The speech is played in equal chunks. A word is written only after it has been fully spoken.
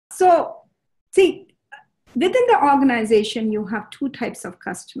So see, within the organization, you have two types of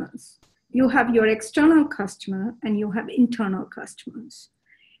customers. You have your external customer and you have internal customers.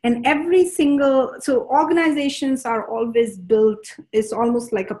 And so organizations are always built, it's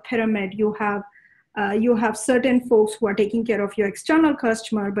almost like a pyramid. You have certain folks who are taking care of your external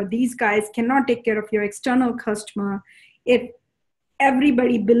customer, but these guys cannot take care of your external customer if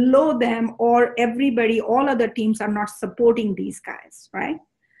everybody below them or all other teams are not supporting these guys, right?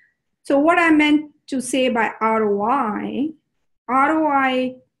 So what I meant to say by ROI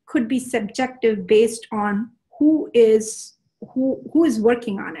could be subjective based on who is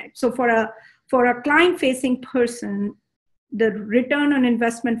working on it. So for a client-facing person, the return on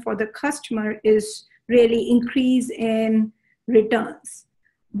investment for the customer is really increase in returns.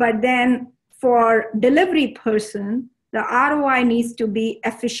 But then for delivery person, the ROI needs to be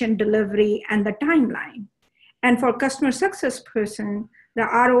efficient delivery and the timeline. And for customer success person, the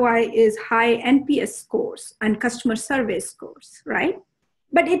ROI is high NPS scores and customer survey scores, right?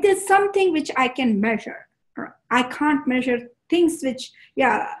 But it is something which I can measure. I can't measure things which,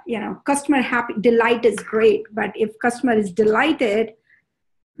 customer delight is great, but if customer is delighted,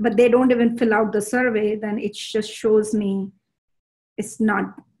 but they don't even fill out the survey, then it just shows me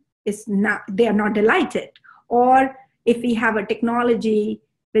they are not delighted. Or if we have a technology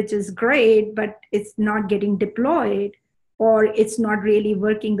which is great, but it's not getting deployed, or it's not really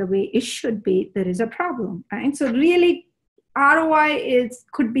working the way it should be, there is a problem, right? So really, ROI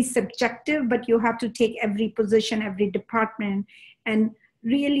could be subjective, but you have to take every position, every department, and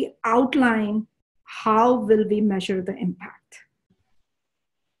really outline how will we measure the impact.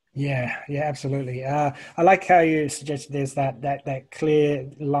 Yeah, absolutely. I like how you suggested there's that clear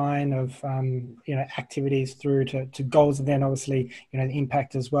line of activities through to goals, and then obviously the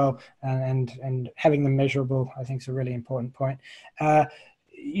impact as well, and having them measurable. I think is a really important point.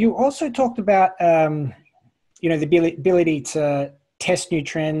 You also talked about the ability to test new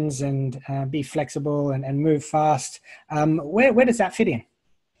trends and be flexible and move fast. Where does that fit in?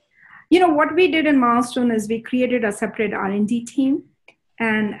 What we did in Milestone is we created a separate R&D team.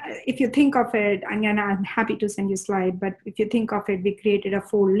 And if you think of it, and I'm happy to send you a slide, but if you think of it, we created a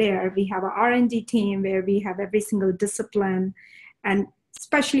 4-layer. We have an R&D team where we have every single discipline. And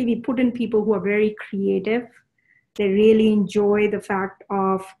especially we put in people who are very creative. They really enjoy the fact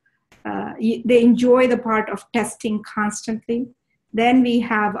of, they enjoy the part of testing constantly. Then we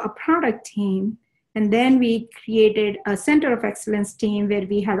have a product team. And then we created a center of excellence team where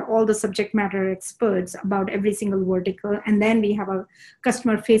we had all the subject matter experts about every single vertical. And then we have a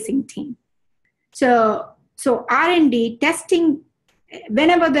customer facing team. So R&D testing,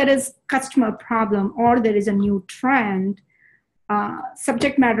 whenever there is customer problem or there is a new trend,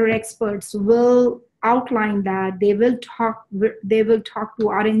 subject matter experts will outline that. They will talk to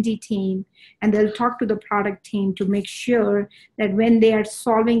R&D team, and they'll talk to the product team to make sure that when they are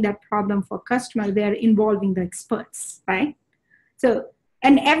solving that problem for customer, they are involving the experts, right? So,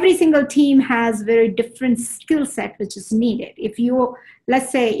 and every single team has very different skill set which is needed. If you,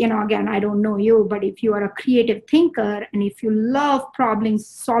 let's say, again, I don't know you, but if you are a creative thinker and if you love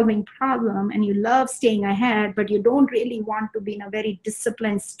solving problem and you love staying ahead, but you don't really want to be in a very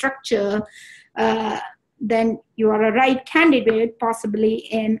disciplined structure, then you are a right candidate possibly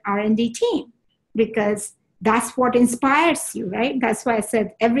in R&D team, because that's what inspires you, right? That's why I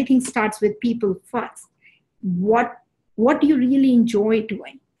said everything starts with people first. What do you really enjoy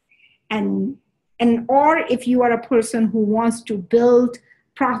doing? And or if you are a person who wants to build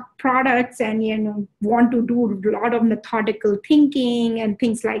products and want to do a lot of methodical thinking and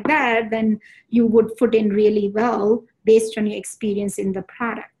things like that, then you would fit in really well based on your experience in the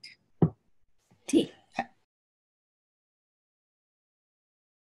product team.